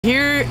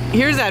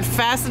Here's that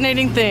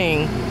fascinating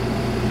thing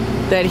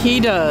that he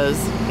does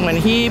when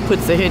he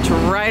puts the hitch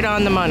right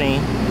on the money.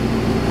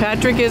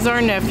 Patrick is our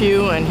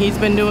nephew, and he's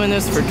been doing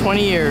this for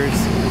 20 years.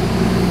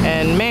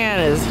 And man,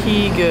 is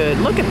he good.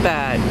 Look at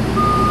that.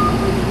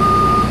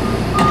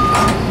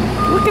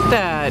 Look at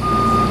that.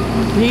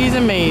 He's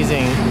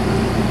amazing.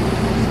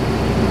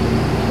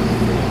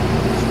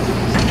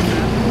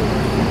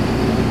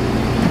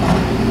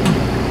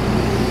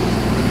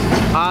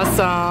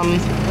 Awesome.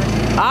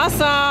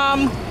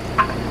 Awesome.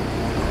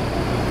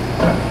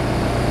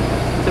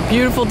 It's a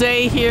beautiful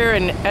day here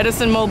in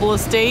Edison Mobile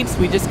Estates.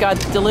 We just got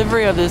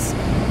delivery of this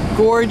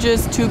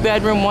gorgeous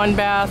 2-bedroom,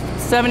 1-bath,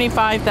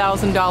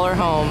 $75,000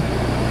 home.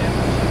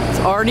 It's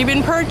already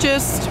been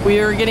purchased. We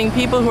are getting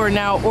people who are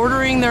now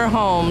ordering their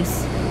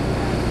homes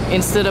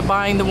instead of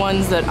buying the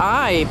ones that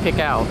I pick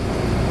out.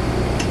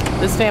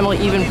 This family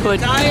even put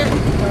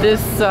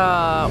this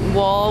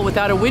wall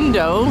without a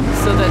window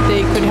so that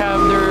they could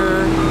have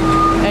their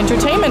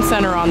entertainment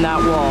center on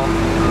that wall.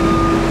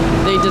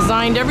 They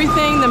designed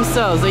everything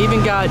themselves. They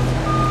even got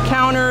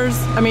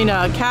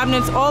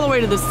cabinets all the way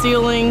to the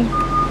ceiling.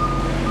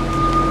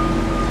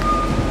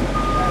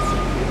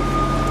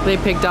 They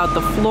picked out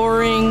the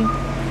flooring,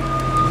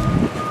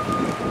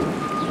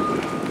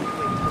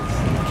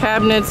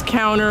 cabinets,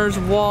 counters,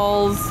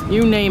 walls,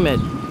 you name it.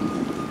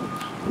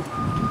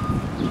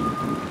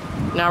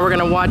 Now we're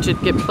gonna watch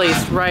it get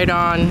placed right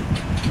on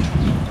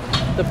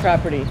the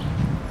property.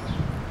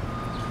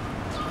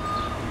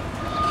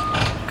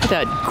 Look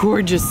at that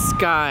gorgeous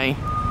sky.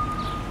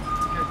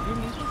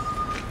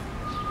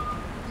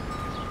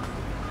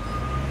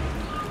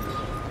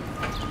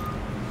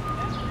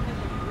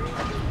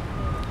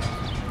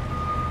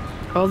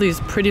 All these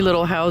pretty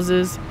little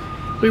houses.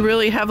 We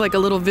really have like a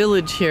little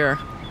village here.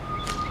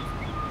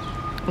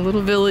 A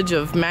little village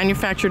of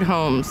manufactured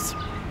homes.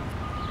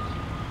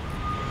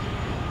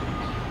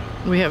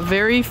 We have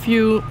very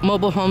few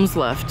mobile homes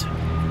left.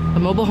 The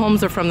mobile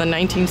homes are from the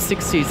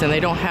 1960s and they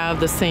don't have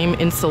the same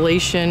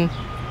insulation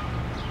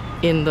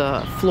in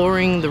the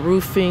flooring, the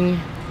roofing.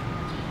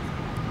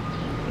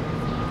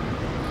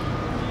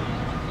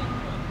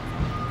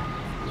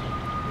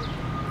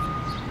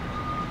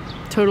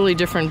 Totally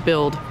different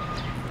build.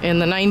 In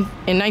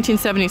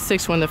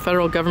 1976, when the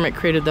federal government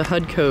created the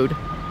HUD code,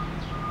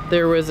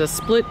 there was a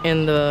split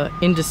in the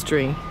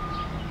industry.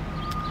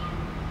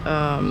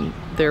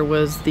 There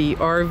was the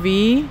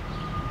RV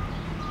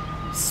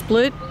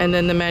split and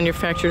then the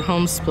manufactured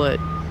home split.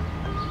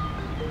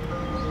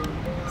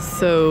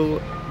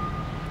 So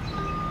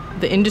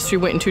the industry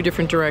went in two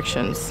different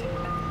directions.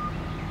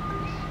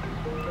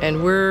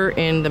 And we're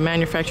in the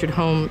manufactured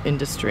home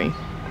industry.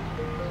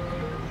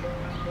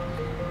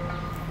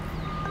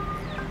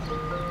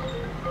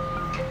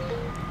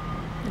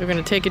 They're going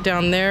to take it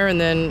down there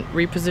and then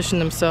reposition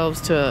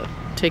themselves to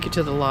take it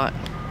to the lot.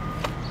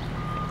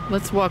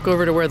 Let's walk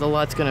over to where the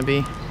lot's going to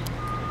be.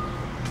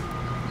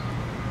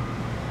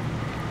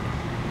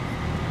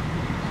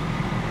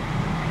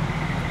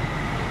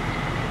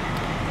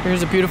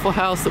 Here's a beautiful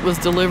house that was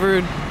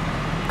delivered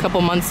a couple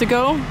months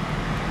ago.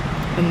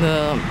 And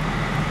the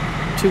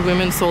two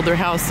women sold their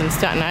house in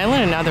Staten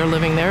Island and now they're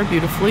living there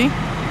beautifully,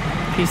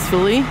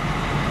 peacefully.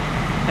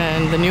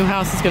 And the new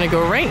house is going to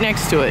go right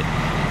next to it.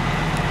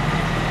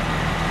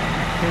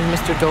 Here's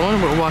Mr.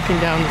 Dolan. We're walking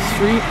down the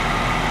street.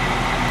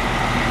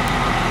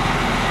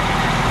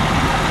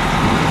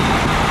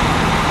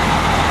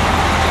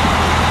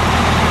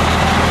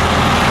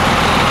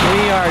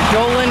 We are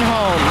Dolan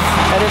Homes,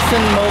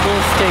 Edison Mobile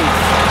Estates.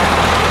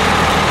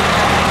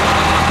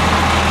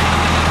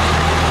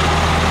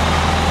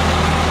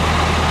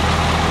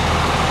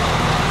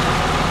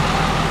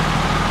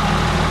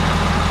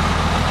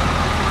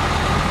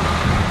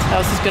 This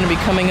house is going to be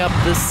coming up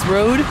this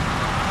road.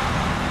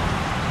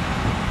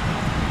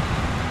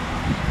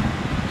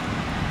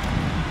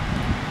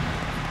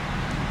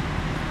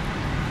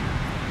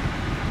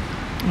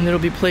 And it'll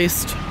be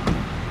placed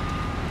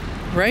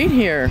right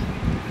here.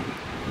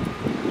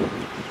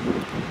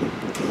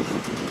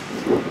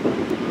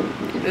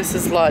 This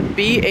is lot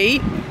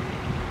B-8.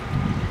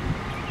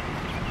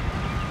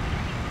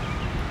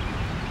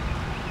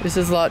 This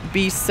is lot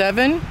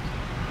B-7.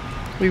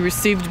 We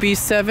received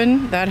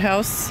B-7, that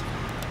house,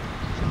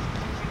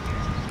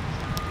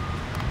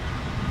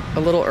 a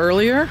little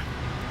earlier.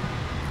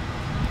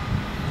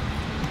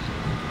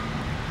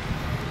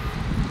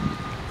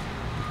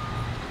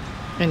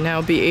 And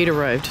now B-8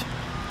 arrived.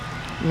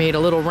 Made a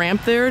little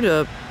ramp there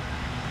to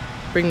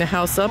bring the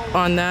house up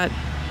on that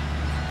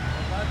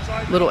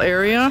little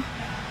area.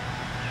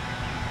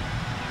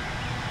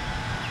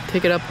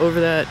 Take it up over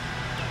that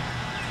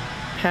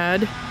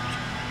pad.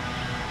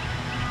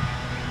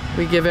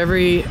 We give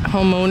every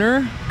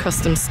homeowner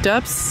custom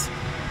steps,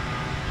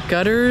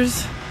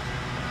 gutters,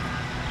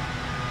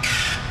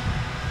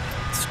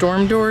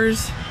 storm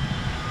doors,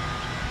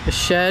 a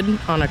shed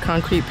on a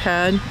concrete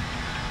pad.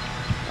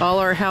 All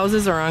our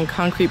houses are on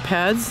concrete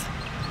pads.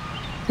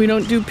 We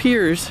don't do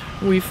piers.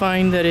 We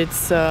find that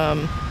it's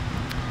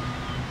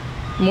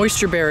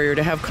moisture barrier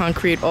to have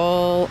concrete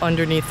all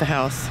underneath the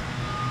house.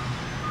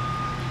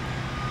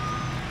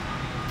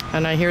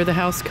 And I hear the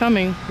house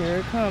coming. Here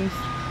it comes.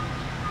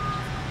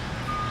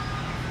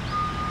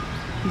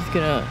 He's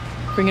gonna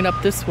bring it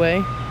up this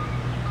way.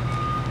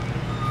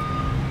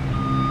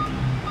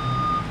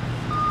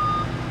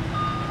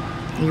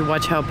 You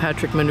watch how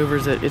Patrick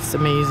maneuvers it. It's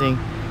amazing.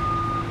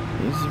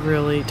 He's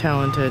really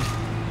talented.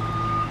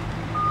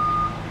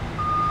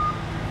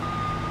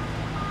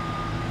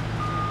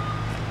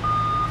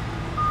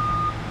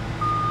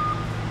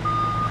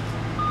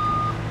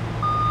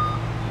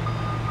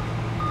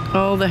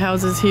 All the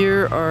houses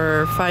here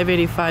are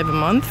 $585 a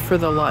month for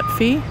the lot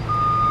fee.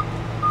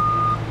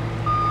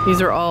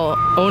 These are all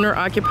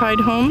owner-occupied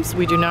homes.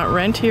 We do not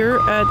rent here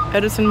at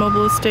Edison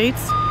Mobile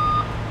Estates.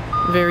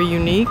 Very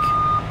unique.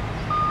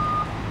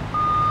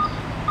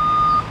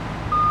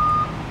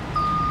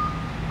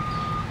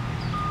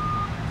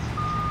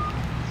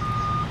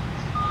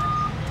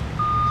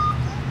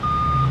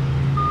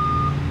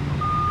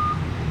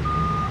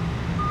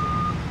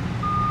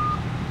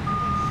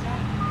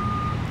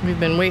 We've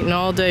been waiting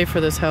all day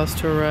for this house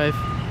to arrive.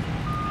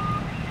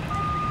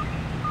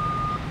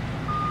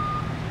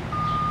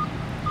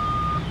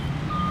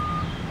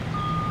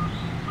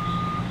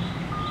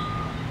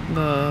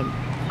 The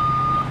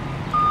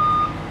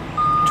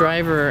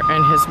driver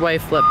and his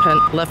wife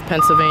left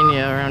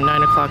Pennsylvania around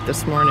 9 o'clock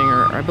this morning,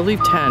 or I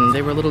believe 10.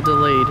 They were a little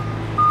delayed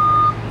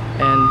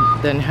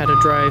and then had to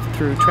drive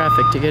through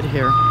traffic to get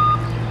here.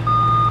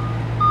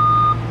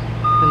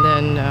 And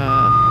then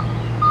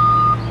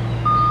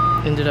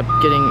ended up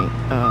getting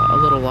a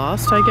little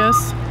lost, I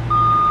guess.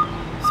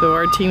 So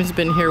our team's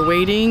been here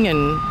waiting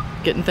and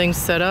getting things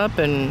set up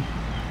and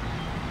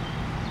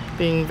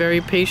being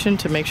very patient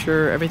to make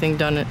sure everything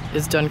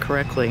is done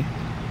correctly.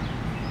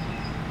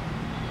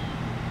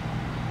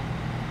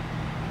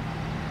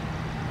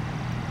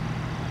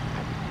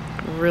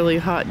 Really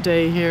hot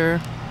day here.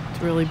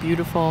 It's really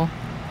beautiful.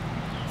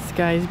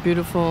 Sky's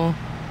beautiful.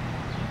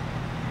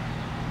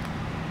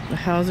 The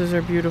houses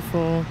are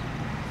beautiful.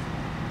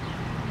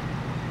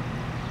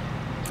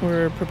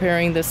 We're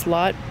preparing this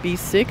lot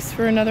B6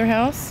 for another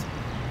house.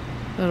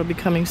 That'll be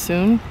coming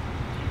soon.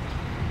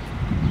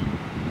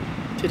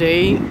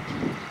 Today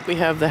we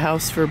have the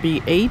house for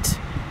B8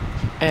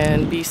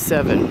 and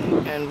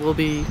B7, and we'll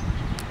be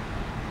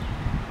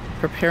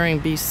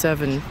preparing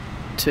B7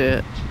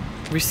 to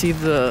receive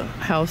the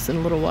house in a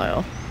little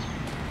while.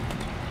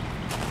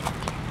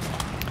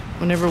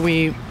 Whenever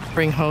we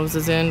bring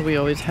houses in, we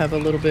always have a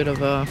little bit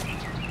of a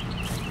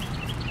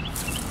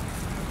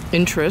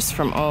interest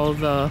from all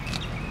the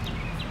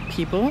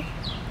people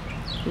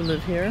who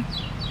live here.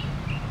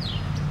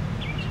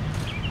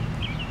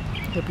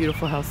 A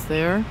beautiful house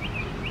there.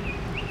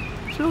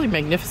 It's really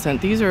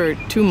magnificent. These are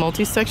 2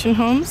 multi-section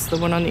homes. The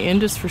one on the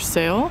end is for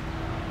sale.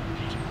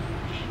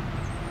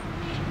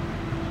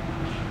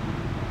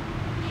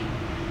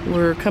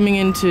 We're coming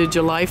into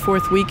July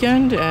 4th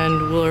weekend,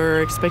 and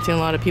we're expecting a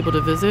lot of people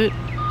to visit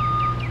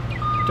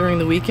during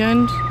the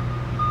weekend.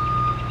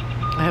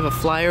 I have a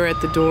flyer at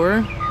the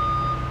door, so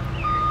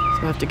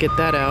I have to get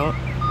that out.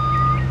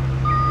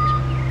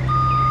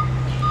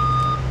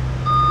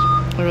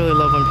 I really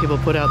love when people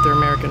put out their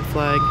American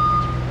flag.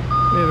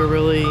 We have a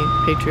really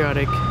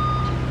patriotic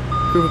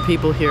group of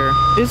people here.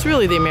 It's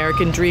really the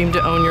American dream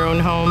to own your own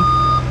home.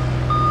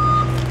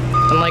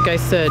 And like I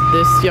said,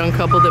 this young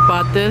couple that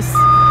bought this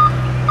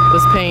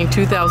was paying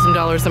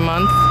 $2,000 a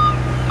month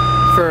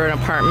for an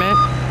apartment.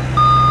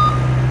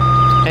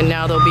 And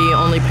now they'll be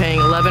only paying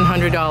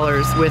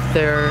 $1,100 with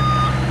their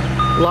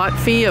lot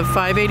fee of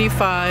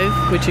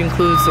 $585, which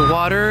includes the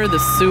water, the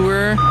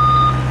sewer,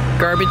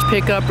 garbage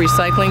pickup,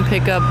 recycling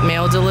pickup,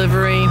 mail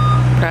delivery,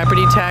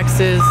 property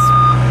taxes.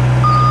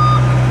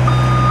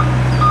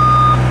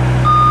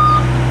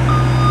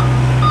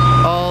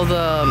 All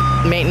the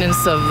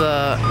maintenance of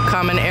the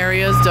common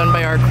areas done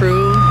by our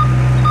crew,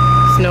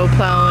 snow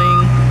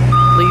plowing,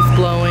 leaf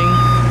blowing.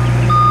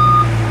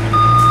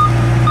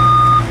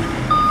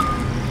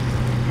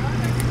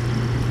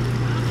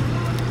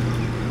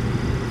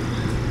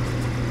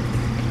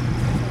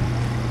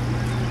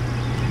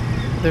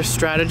 They're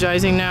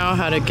strategizing now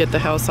how to get the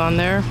house on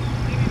there.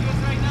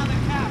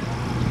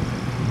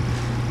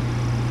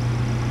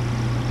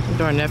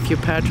 And our nephew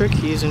Patrick,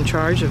 he's in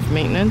charge of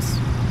maintenance.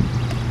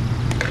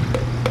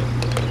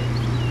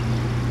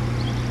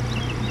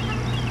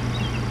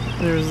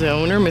 There's the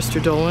owner,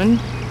 Mr. Dolan.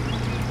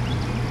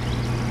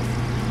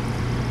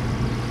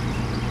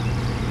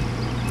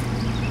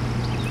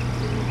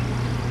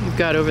 You've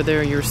got over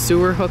there your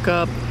sewer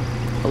hookup,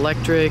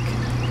 electric.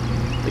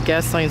 The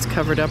gas line's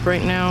covered up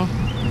right now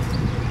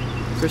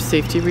for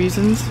safety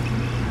reasons.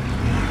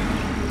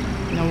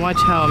 Now watch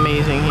how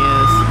amazing he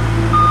is.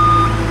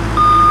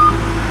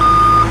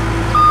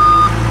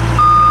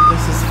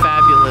 This is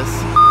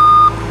fabulous.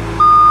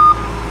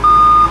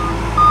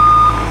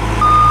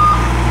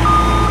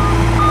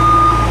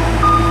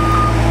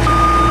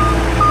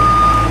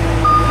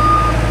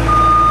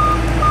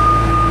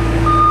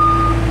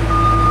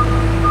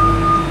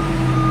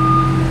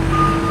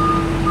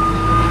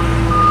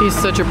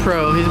 such a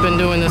pro. He's been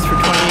doing this for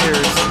 20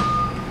 years.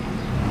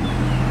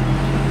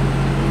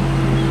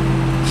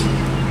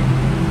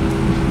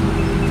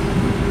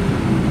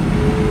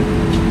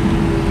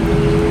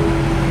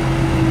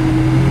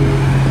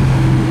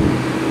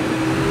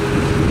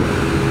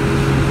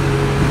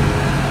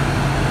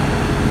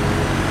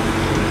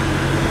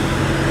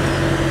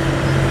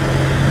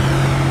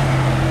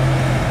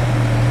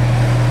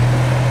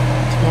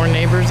 More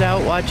neighbors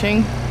out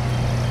watching.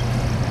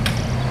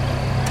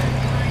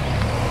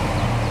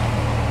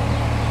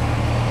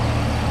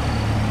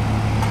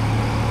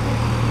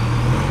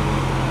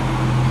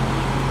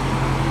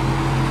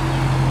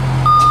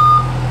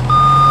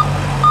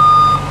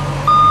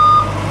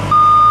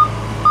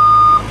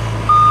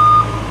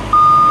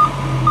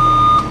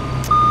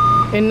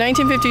 In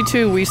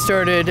 1952, we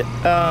started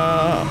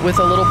with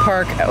a little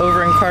park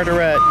over in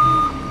Carteret,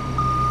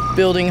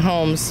 building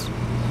homes,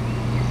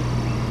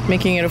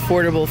 making it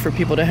affordable for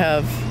people to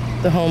have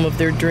the home of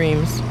their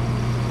dreams.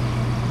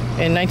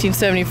 In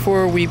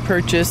 1974, we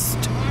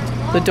purchased,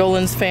 the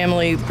Dolan's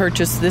family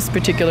purchased this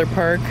particular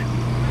park.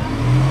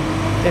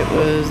 It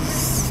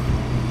was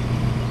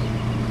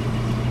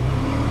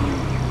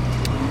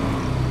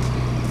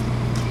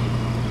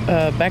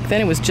back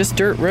then it was just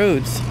dirt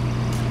roads.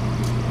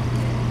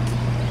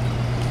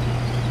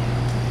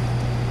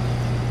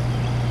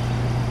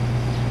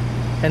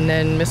 And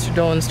then Mr.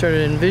 Dolan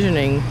started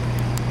envisioning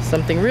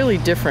something really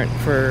different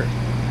for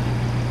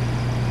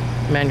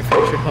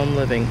manufactured home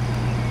living.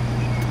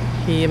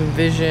 He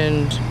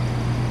envisioned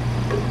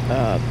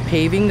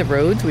paving the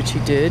roads, which he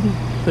did,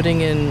 putting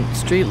in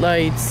street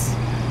lights,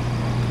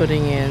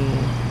 putting in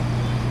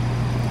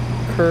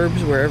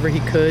curbs wherever he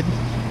could.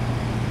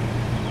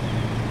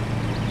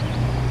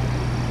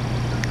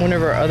 One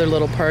of our other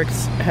little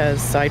parks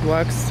has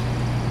sidewalks.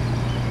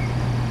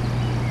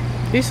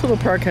 Each little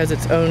park has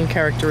its own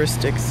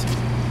characteristics.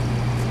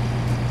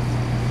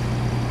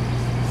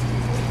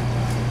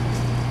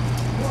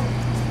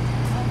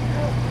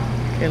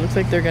 Okay, it looks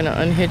like they're gonna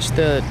unhitch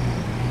the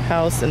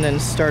house and then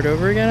start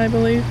over again, I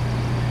believe.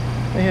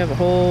 They have a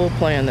whole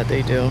plan that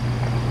they do.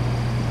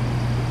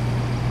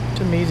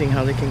 It's amazing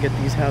how they can get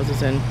these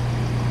houses in.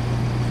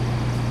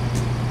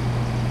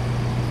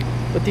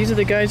 But these are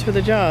the guys for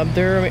the job.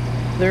 They're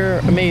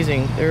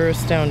amazing. They're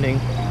astounding.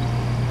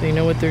 They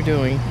know what they're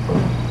doing.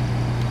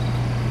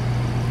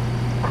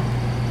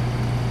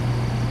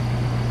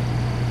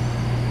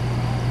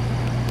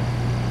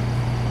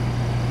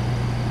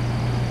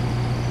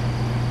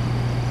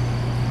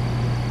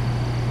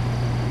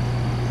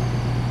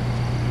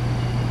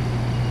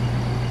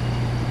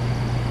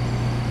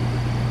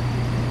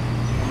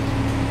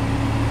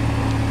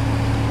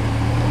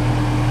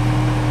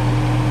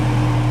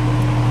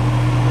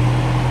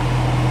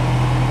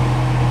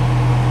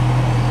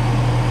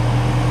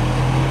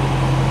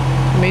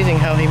 Amazing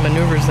how he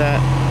maneuvers that.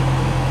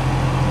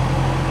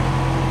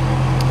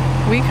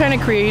 We kind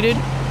of created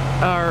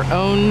our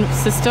own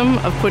system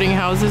of putting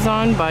houses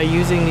on by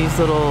using these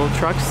little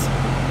trucks.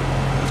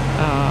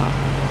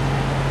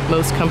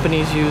 Most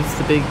companies use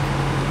the big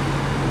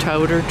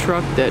toter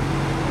truck that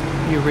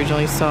you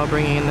originally saw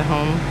bringing in the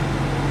home.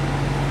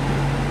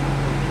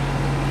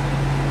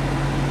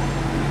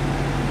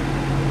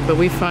 But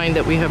we find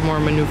that we have more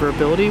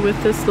maneuverability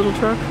with this little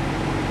truck.